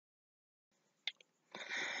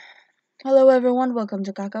Hello everyone, welcome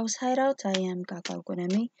to Kakao's Hideout. I am Kakao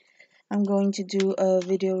Konami. I'm going to do a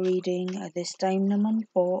video reading this time naman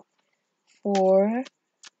po for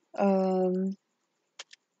um,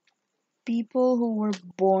 people who were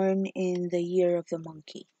born in the year of the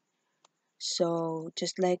monkey. So,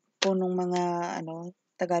 just like po nung mga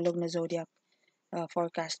Tagalog na zodiac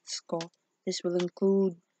forecasts ko, this will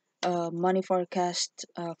include money forecast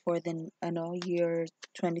for the year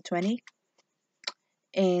 2020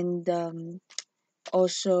 and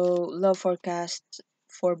also love forecasts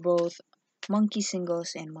for both monkey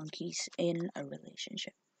singles and monkeys in a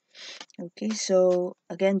relationship. Okay, so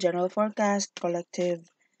again, general forecast, collective,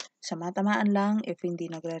 samatamaan lang. If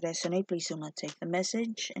hindi nagre-resonate, please do not take the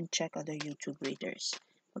message and check other YouTube readers.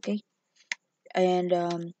 Okay, and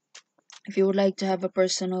if you would like to have a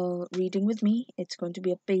personal reading with me, it's going to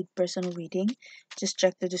be a paid personal reading. Just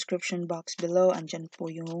check the description box below. Andyan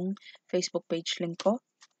po yung Facebook page link ko.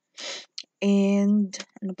 And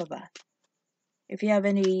ano pa ba? If you have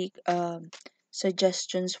any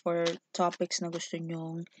suggestions for topics na gusto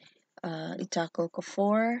nyong i-tackle ko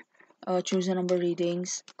for choose a number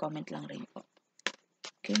readings, comment lang rin po.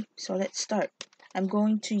 Okay, so let's start. I'm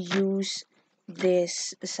going to use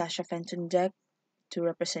this Sasha Fenton deck to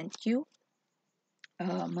represent you,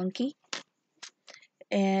 monkey,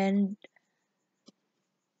 and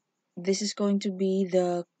this is going to be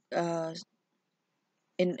the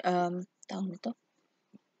tawag nito?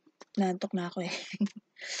 Nantok na ako eh.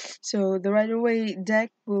 So the Rider-Waite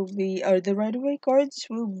deck will be, or the Rider-Waite cards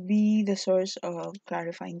will be the source of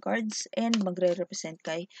clarifying cards and magre-represent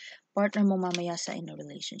kay partner mo mamaya sa in a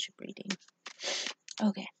relationship reading.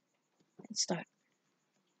 Okay, let's start.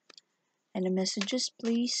 And the messages,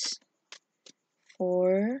 please,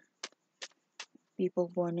 for people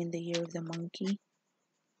born in the year of the monkey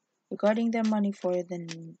regarding their money for the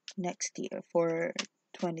next year, for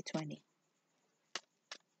 2020.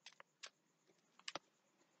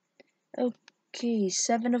 Okay,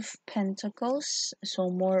 Seven of Pentacles. So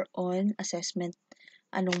more on assessment.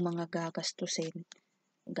 Anong mga gagastusin?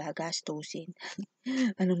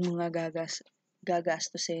 Anong mga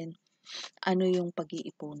gagastusin? Ano yung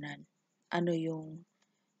pag-iipunan? Ano yung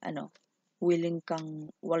willing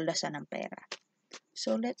kang waldasan ng pera?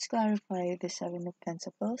 So let's clarify the Seven of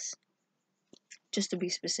Pentacles. Just to be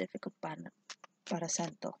specific para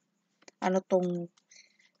saan to? Ano tong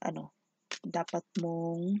dapat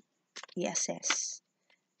mong i-assess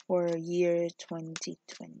for year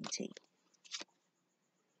 2020?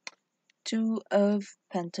 Two of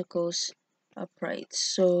Pentacles upright.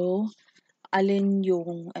 So, alin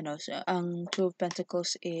yung ang Two of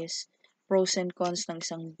Pentacles is pros and cons ng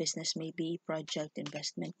isang business, maybe project,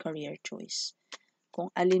 investment, career choice. Kung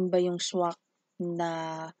alin ba yung swak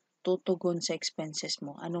na tutugon sa expenses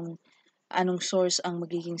mo, anong source ang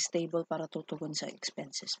magiging stable para tutugon sa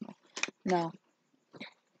expenses mo. Now,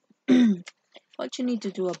 what you need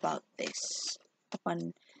to do about this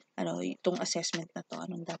upon itong assessment na to,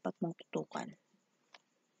 anong dapat mong tutukan?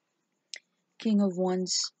 King of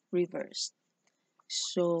Wands reversed.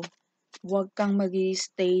 So, wag kang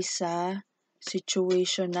mag-stay sa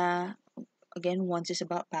situation na, again, Wands is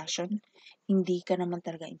about passion, hindi ka naman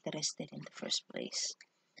talaga interested in the first place.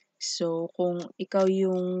 So, kung ikaw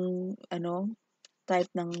yung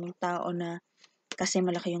type ng tao na kasi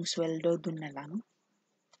malaki yung sweldo, dun na lang.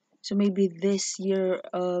 So, maybe this year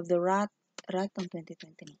of the rat ang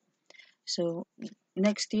 2020. So,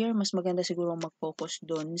 next year, mas maganda siguro mag-focus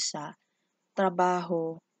dun sa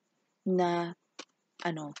trabaho na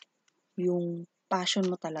yung passion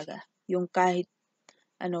mo talaga. Yung kahit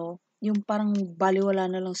yung parang baliwala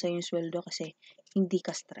na lang sa yung sweldo kasi hindi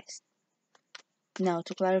ka stressed. Now,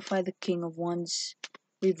 to clarify the King of Wands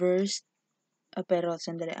reversed, pero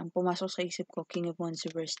sandali, ang pumasok sa isip ko, King of Wands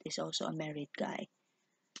reversed is also a married guy.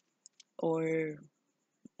 Or,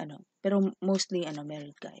 pero mostly,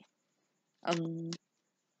 married guy. Ang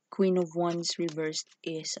Queen of Wands reversed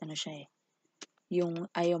is, siya yung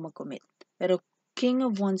ayaw mag-commit. Pero King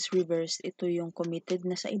of Wands reversed, ito yung committed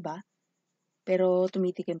na sa iba, pero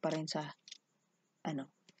tumitikim pa rin sa,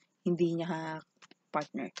 hindi niya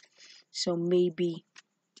partner. So, maybe,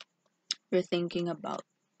 you're thinking about,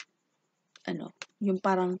 yung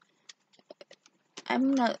parang,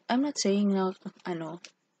 I'm not saying na,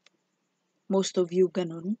 most of you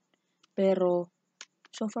ganun, pero,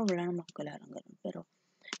 so far, wala namang kalalang ganun. Pero,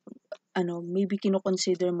 maybe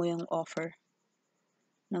kinoconsider mo yung offer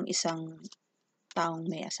ng isang taong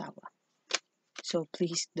may asawa. So,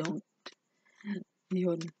 please don't.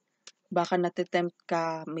 Yun. Baka natitempt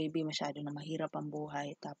ka, maybe masyado na mahirap ang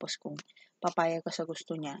buhay. Tapos kung papayag ka sa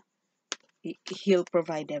gusto niya, he'll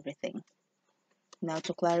provide everything. Now,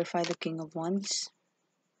 to clarify the King of Wands,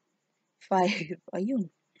 5,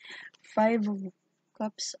 ayun, 5 of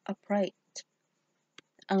Cups upright.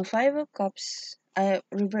 Ang 5 of Cups,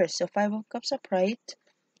 reverse. So, 5 of Cups upright,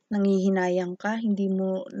 nangihinayang ka, hindi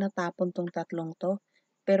mo natapon tong tatlong to.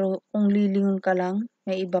 Pero kung lilingon ka lang,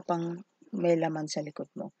 may iba pang may laman sa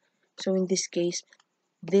likod mo. So, in this case,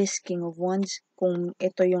 this King of Wands, kung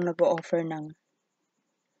ito yung nag-o-offer ng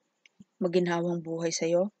maginhawang buhay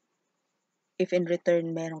sa'yo, if in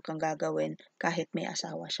return meron kang gagawin kahit may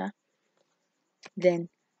asawa siya, then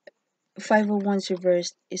 5 of Wands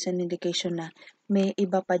reversed is an indication na may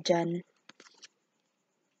iba pa dyan.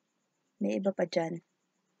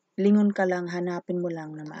 Lingon ka lang, hanapin mo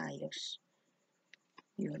lang na maayos.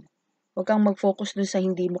 Yun. Huwag kang mag-focus dun sa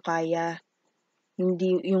hindi mo kaya,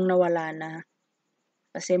 hindi yung nawala na.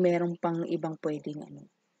 Kasi meron pang ibang pwede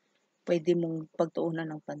mong pagtuunan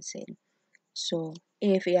ng pansin. So,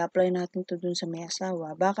 if i-apply natin to dun sa may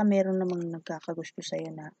asawa, baka meron namang nagkakagusto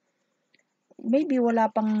sa'yo na maybe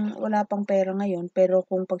wala pang pera ngayon, pero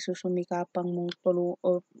kung magsusumikap pa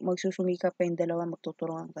yung dalawa,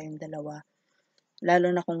 magtutulungan kayong dalawa.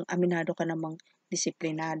 Lalo na kung aminado ka namang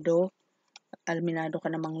disiplinado, aminado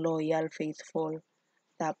ka namang loyal, faithful,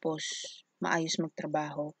 tapos maayos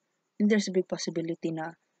magtrabaho, then there's a big possibility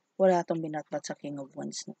na wala tong binatbat sa King of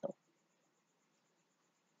Wands na to.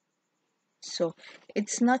 So,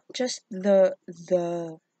 it's not just the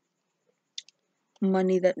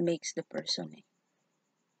money that makes the person.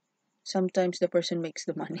 Sometimes the person makes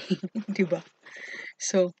the money, di ba?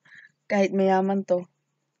 So, kahit mayaman to,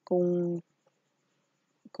 kung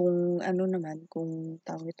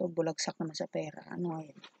tawag ito, bulagsak naman sa pera, ano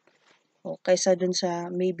ngayon? O, kaysa dun sa,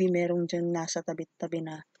 maybe merong dyan nasa tabi-tabi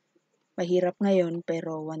na mahirap ngayon,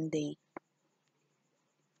 pero one day,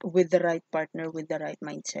 with the right partner, with the right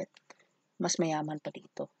mindset, mas mayaman pa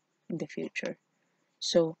dito in the future.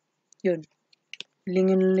 So, yun.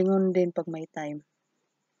 Lingon-lingon din pag may time.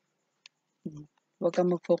 Huwag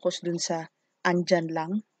kang mag-focus dun sa andyan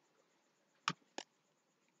lang.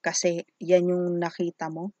 Kasi yan yung nakita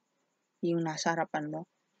mo, yung nasa harapan mo.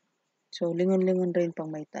 So, lingon-lingon rin pag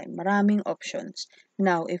may time. Maraming options.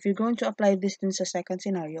 Now, if you're going to apply this dun sa second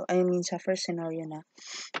scenario, sa first scenario na,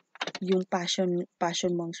 yung passion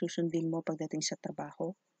mo ang susundin mo pagdating sa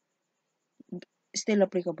trabaho, still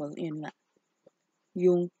applicable, yun nga.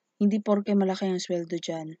 Yung, hindi porke malaki ang sweldo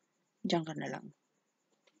dyan ka na lang.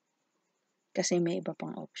 Kasi may iba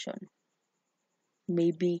pang option.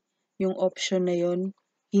 Maybe, yung option na yun,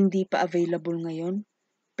 hindi pa available ngayon,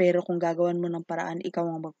 pero kung gagawan mo ng paraan, ikaw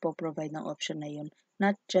ang magpo-provide ng option na yun.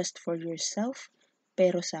 Not just for yourself,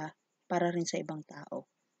 pero para rin sa ibang tao.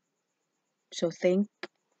 So, think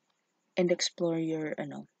and explore your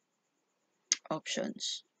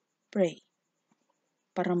options. Pray.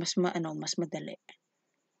 Para mas madali.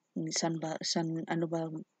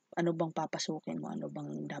 Ano bang papasukin mo? Ano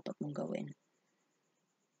bang dapat mong gawin?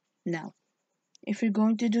 Now, if you're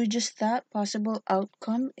going to do just that, possible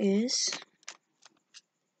outcome is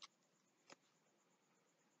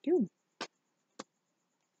yun.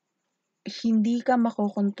 Hindi ka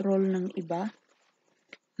makokontrol ng iba.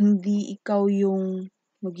 Hindi ikaw yung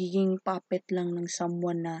magiging puppet lang ng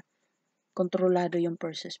someone na kontrolado yung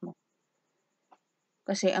purses mo.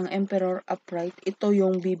 Kasi ang Emperor upright, ito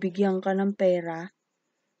yung bibigyan ka ng pera,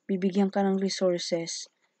 bibigyan ka ng resources,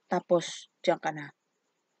 tapos diyan ka na.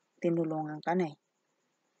 Tinulungan ka na eh.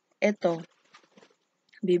 Ito,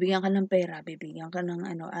 bibigyan ka ng pera, bibigyan ka ng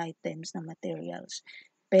items na materials.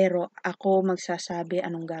 Pero ako magsasabi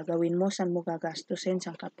anong gagawin mo, saan mo gagastusin,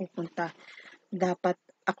 saan ka pupunta.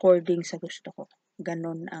 Dapat according sa gusto ko.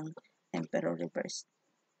 Ganon ang Emperor reverse.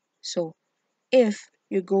 So, if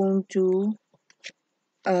you're going to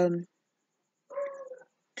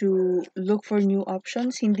look for new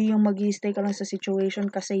options, hindi yung mag-i-stay ka lang sa situation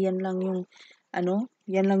kasi yan lang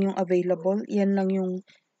yung available, yan lang yung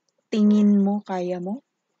tingin mo, kaya mo,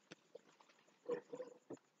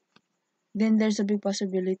 then there's a big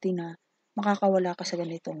possibility na makakawala ka sa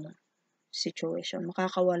ganitong situation.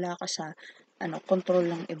 Makakawala ka sa control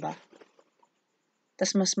ng iba.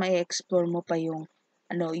 Tas mas ma-explore mo pa yung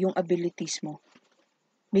yung abilities mo.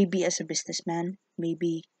 Maybe as a businessman,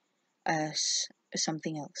 maybe as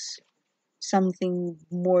something else. Something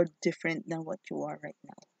more different than what you are right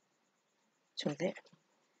now. So there.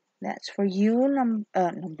 That's for you,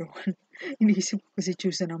 number 1. Iniisip ko kasi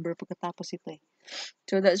choose a number pagkatapos ito eh.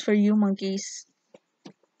 So that's for you, monkeys.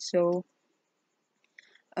 So,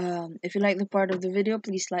 if you like the part of the video,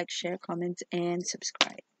 please like, share, comment, and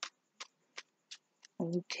subscribe.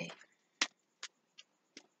 Okay.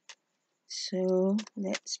 So,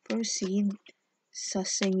 let's proceed sa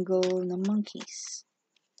single na monkeys.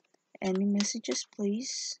 Any messages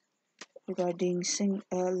please regarding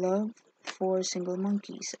love for single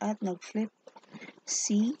monkeys? At nag-flip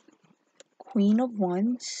si Queen of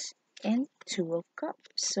Wands and Two of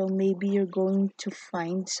Cups. So maybe you're going to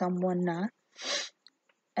find someone na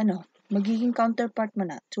magiging counterpart mo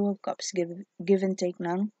na. Two of Cups, give and take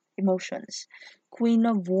ng emotions. Queen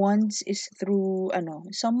of Wands is through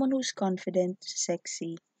someone who's confident,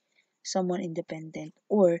 sexy, someone independent,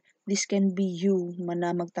 or this can be you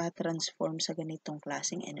na magta-transform sa ganitong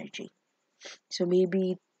klaseng energy. So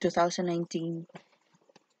maybe 2019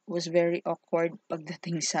 was very awkward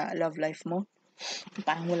pagdating sa love life mo.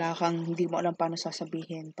 Parang hindi mo alam paano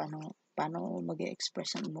sasabihin, paano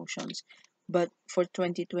mag-express ng emotions. But for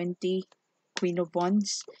 2020, Queen of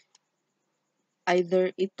Wands, either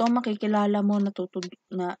ito makikilala mo,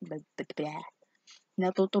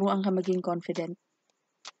 natuturuan ka maging confident,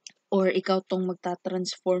 or ikaw tong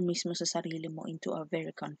magta-transform mismo sa sarili mo into a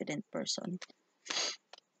very confident person.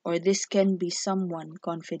 Or this can be someone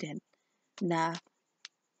confident na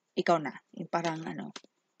ikaw na, yung parang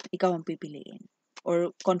ikaw ang pipiliin.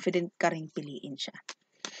 Or confident ka rin piliin siya.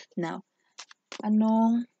 Now,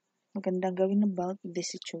 anong magandang gawin about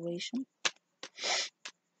this situation?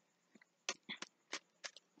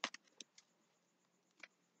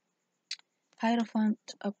 Hierophant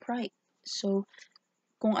upright. So,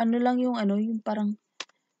 kung ano lang yung parang,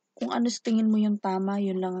 kung ano sa tingin mo yung tama,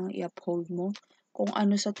 yun lang ang i-uphold mo. Kung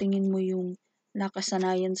ano sa tingin mo yung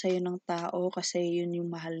nakasanayan sa'yo ng tao kasi yun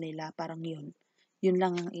yung mahal nila, parang yun. Yun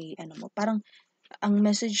lang ang mo. Parang, ang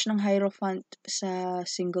message ng Hierophant sa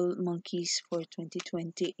Single Monkeys for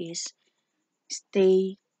 2020 is,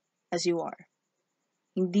 stay as you are.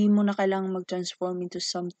 Hindi mo na kailangang mag-transform into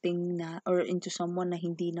something na, or into someone na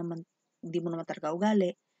hindi mo naman talaga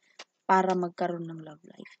ugali para magkaroon ng love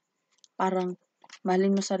life. Parang,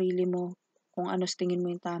 mahalin mo sarili mo, kung ano sa tingin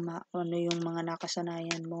mo yung tama, kung ano yung mga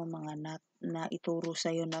nakasanayan mo, mga na ituro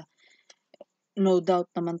sa'yo na no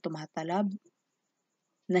doubt naman tumatalab,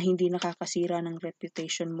 na hindi nakakasira ng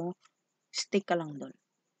reputation mo, stick ka lang doon.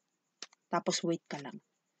 Tapos wait ka lang.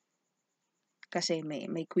 Kasi may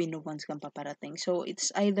Queen of Wands kang paparating. So,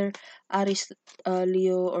 it's either Aries,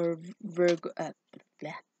 Leo, or Virgo,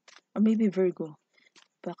 or maybe Virgo.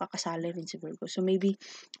 Baka kasali rin si Virgo. So, maybe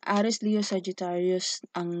Aries, Leo, Sagittarius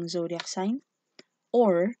ang zodiac sign,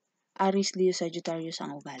 or Aries, Leo, Sagittarius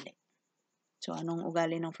ang ugali. So, anong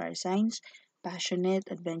ugali ng fire signs? Passionate,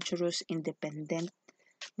 adventurous, independent.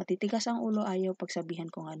 Matitigas ang ulo, ayaw pagsabihan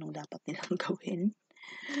kung anong dapat nilang gawin.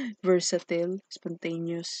 Versatile,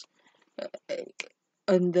 spontaneous,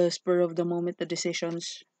 on the spur of the moment, the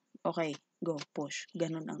decisions, okay, go, push.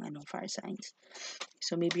 Ganun ang fire signs.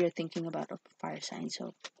 So, maybe you're thinking about a fire sign.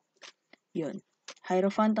 So, yun.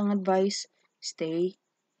 Hierophant ang advice, stay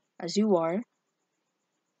as you are.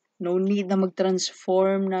 No need na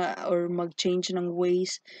mag-transform or mag-change ng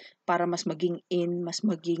ways para mas maging in, mas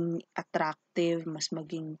maging attractive, mas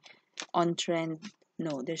maging on-trend.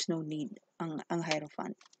 No, there's no need ang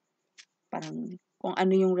Hierophant. Parang kung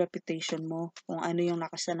ano yung reputation mo, kung ano yung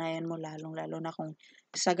nakasanayan mo, lalong-lalo na kung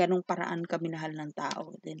sa ganung paraan ka minahal ng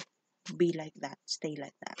tao, then be like that, stay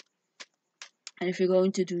like that. And if you're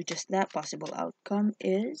going to do just that, possible outcome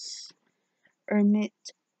is Hermit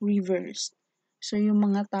reversed. So, yung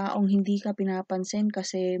mga taong hindi ka pinapansin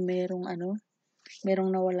kasi merong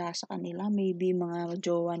nawala sa kanila, maybe mga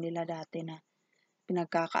jowa nila dati na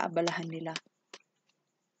pinagkakaabalahan nila.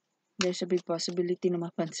 There's a big possibility na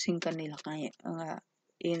mapansin ka nila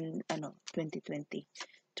in 2020.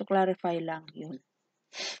 To clarify lang yun.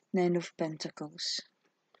 9 of Pentacles.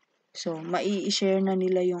 So, mai-share na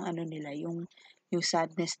nila yung yung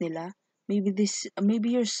sadness nila. Maybe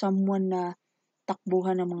you're someone na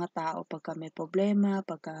takbuhan ng mga tao pagka may problema,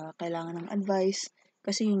 pagka kailangan ng advice,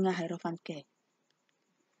 kasi yun nga Hierophant ka eh.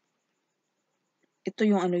 Ito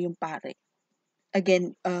yung yung pare.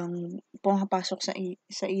 Again, pumapasok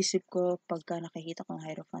sa isip ko pagka nakikita ko ng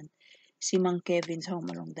Hierophant, si Mang Kevin sa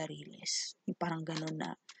Home Along the Riles. Yung parang ganun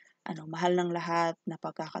na, mahal ng lahat,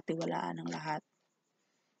 napagkakatiwalaan ng lahat.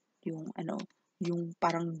 Yung yung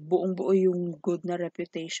parang buong-buo yung good na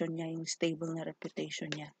reputation niya, yung stable na reputation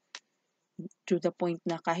niya. To the point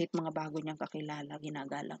na kahit mga bago niyang kakilala,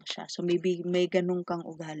 ginagalang siya. So maybe may ganun kang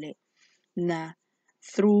ugali na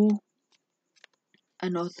through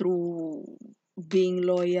being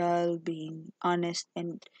loyal, being honest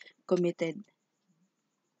and committed,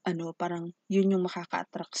 parang yun yung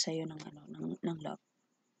makaka-attract sa'yo ng love.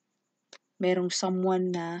 Merong someone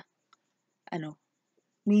na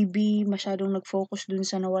maybe masyadong nag-focus dun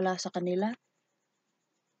sa nawala sa kanila,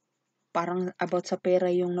 parang about sa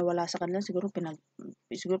pera yung nawala sa kanila, siguro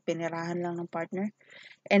pinirahan lang ng partner.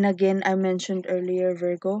 And again, I mentioned earlier,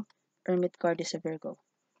 Virgo, Hermit card is a Virgo.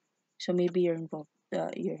 So maybe you're involved,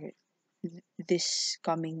 you're this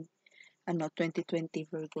coming 2020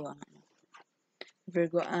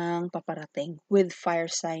 Virgo ang paparating with fire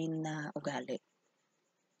sign na ugali.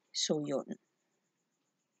 So yun.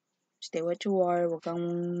 Stay what you are, wag kang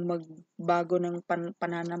magbago ng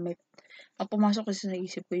pananamit. Ang pumasok kasi sa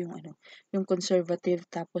isip ko yung conservative,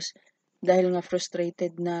 tapos dahil nga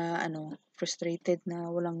frustrated na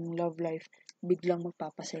walang love life, biglang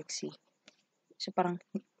magpapasexy. So parang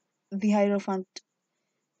the Hierophant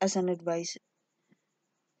as an advice,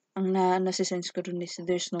 ang nasisense ko dun is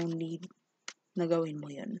there's no need na gawin mo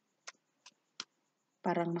yun.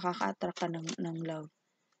 Parang nakaka-attract ka ng love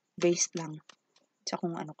based lang sa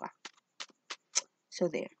kung ano ka. So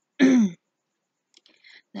there.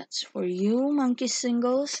 That's for you, monkey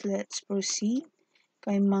singles. Let's proceed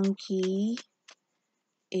kay monkey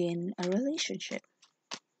in a relationship.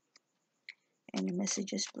 Any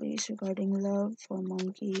messages, please, regarding love for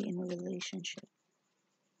monkey in a relationship?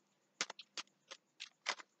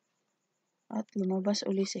 At lumabas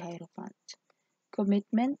uli si Hierophant.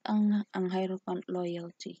 Commitment ang Hierophant,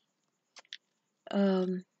 loyalty.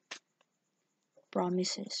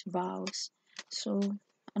 Promises, vows. So,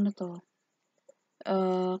 ano to?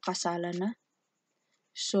 Kasalan na.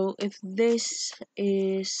 So, if this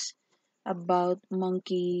is about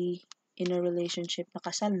monkey in a relationship na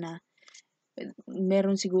kasal na,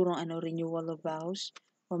 meron sigurong renewal of vows,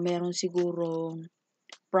 o meron sigurong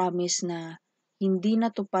promise na hindi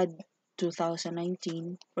natupad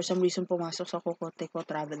 2019. For some reason, pumasok sa kokote ko,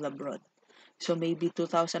 travel abroad. So, maybe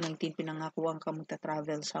 2019, pinangakuan ka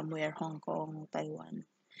magta-travel somewhere, Hong Kong, Taiwan,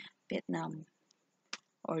 Vietnam,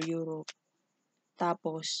 or Europe.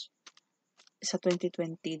 Tapos, sa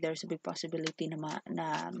 2020, there's a big possibility na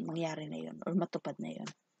mangyari na yun, or matupad na yun.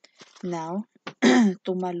 Now,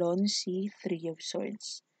 tumalon si Three of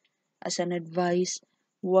Swords. As an advice,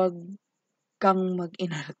 wag kang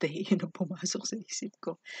mag-inarte. Yun ang pumasok sa isip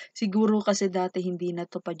ko. Siguro kasi dati hindi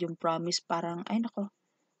natupad yung promise, parang, ay nako,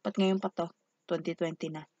 ba't ngayon pa to?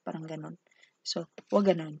 2020 na, parang ganun. So,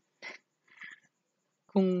 wag ganun.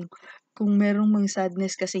 Kung merong mang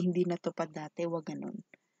sadness kasi hindi natupad dati, wag ganun.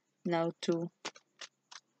 Now to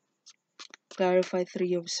clarify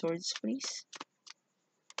Three of Swords, please.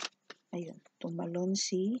 Ayun, tumalon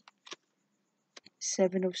si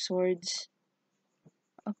Seven of Swords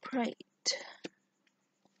upright.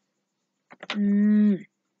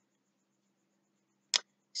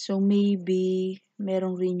 So maybe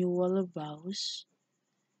merong renewal of vows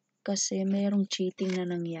kasi merong cheating na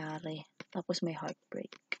nangyari, tapos may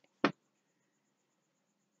heartbreak.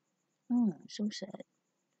 So sad.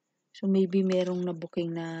 So maybe merong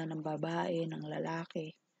nabuking na ng babae, ng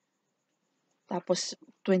lalaki. Tapos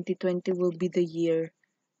 2020 will be the year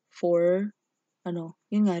for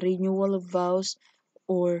yun nga, renewal of vows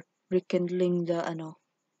or rekindling the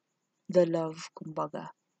love,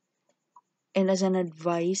 kumbaga. And as an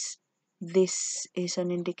advice, this is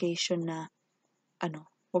an indication na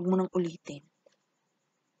wag mo nang ulitin.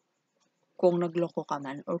 Kung nagloko ka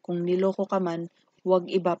man or kung niloko ka man, wag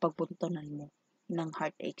iba pagpuntunan mo ng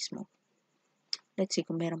heartaches mo. Let's see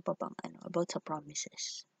kung meron pa bang about sa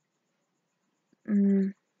promises.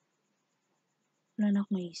 Wala na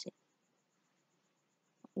akong maisip.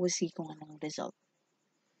 We'll see kung anong result.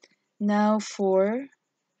 Now for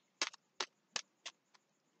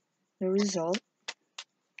the result,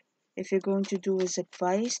 if you're going to do as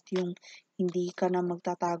advised, yung hindi ka na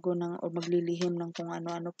magtatago o maglilihim ng kung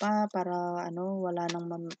ano-ano pa para wala nang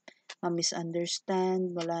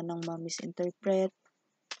ma-misunderstand, wala nang ma-misinterpret.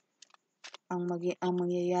 Ang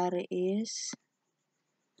mangyayari is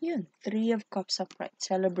yun, Three of Cups upright,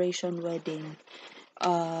 celebration, wedding,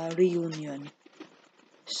 reunion.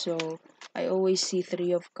 So I always see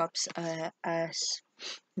Three of Cups as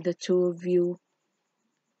the two of you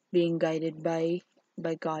being guided by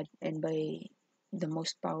God and by the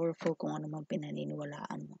most powerful, kung ano man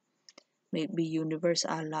pinaniniwalaan mo. Maybe universe,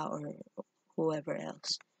 Allah, or whoever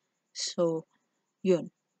else. So,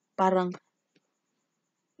 yun. Parang,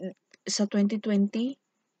 sa 2020,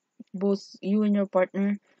 both you and your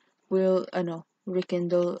partner will,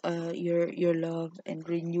 rekindle your love and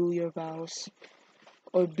renew your vows.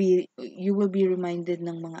 Or you will be reminded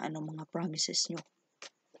ng mga promises nyo.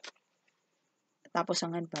 Tapos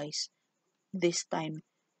ang advice, this time,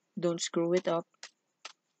 don't screw it up.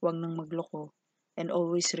 Huwag nang magloko. And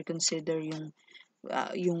always reconsider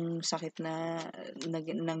yung sakit na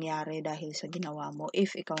nangyari dahil sa ginawa mo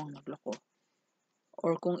if ikaw ang nagloko.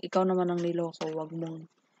 Or kung ikaw naman ang niloko, huwag mong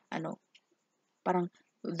parang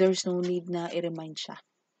there's no need na i-remind siya.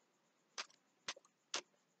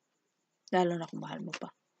 Lalo na kung mahal mo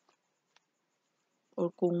pa.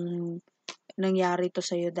 Or kung nangyari to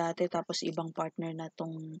sa'yo dati tapos ibang partner na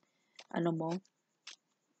tong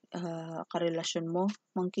karelasyon mo,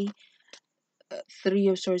 monkey,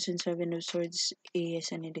 3 of Swords and 7 of Swords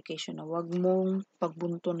is an indication na wag mong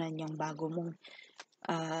pagbuntunan yung bago mong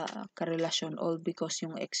karelasyon all because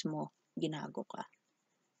yung ex mo ginago ka.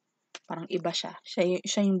 Parang iba siya.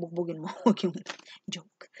 Siya yung bugbugin mo. Huwag yung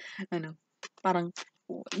joke. Parang,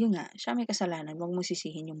 yun nga, siya may kasalanan. Huwag mong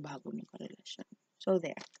sisihin yung bago mong karelasyon. So,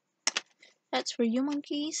 there. That's for you,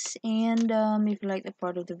 monkeys. And if you like the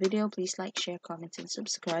part of the video, please like, share, comment, and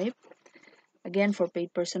subscribe. Again, for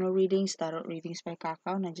paid personal readings, tarot readings by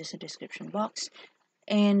Kakao, nandiyan sa description box.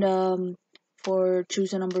 And for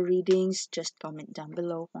choose a number readings, just comment down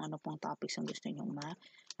below kung ano pong topics ang gusto nyong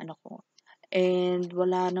ko. And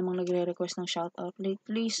wala namang nagre-request ng shoutout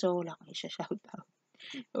lately, so wala kang isa-shoutout.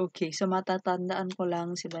 Okay, so matatandaan ko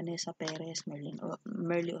lang si Vanessa Perez,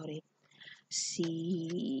 Merly Orit, si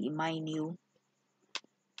Mainyu,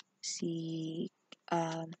 si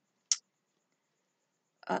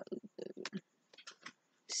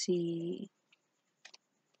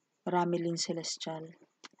Ramelin Celestial.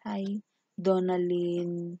 Hi.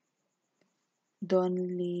 Donalyn,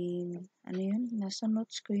 ano yun? Nasa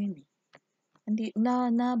notes ko yun eh. Hindi,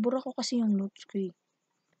 nabura ko kasi yung notes ko eh.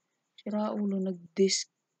 Sira ulo,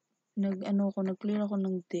 nag-clear ako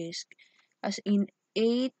ng disk. As in,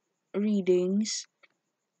 8 readings,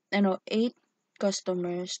 8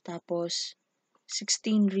 customers, tapos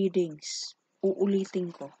 16 readings. Uulitin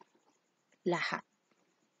ko. Lahat.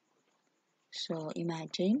 So,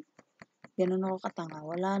 imagine, ganun ako katanga.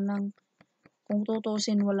 Kung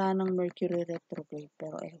tutusin, wala nang Mercury retrograde,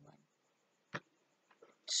 pero ewan.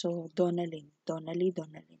 So, Donalyn.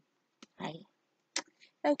 Hi.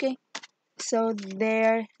 Okay. So,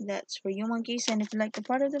 there. That's for you, monkeys. And if you like the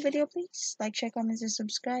part of the video, please like, share, comment, and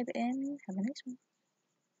subscribe. And have a nice one.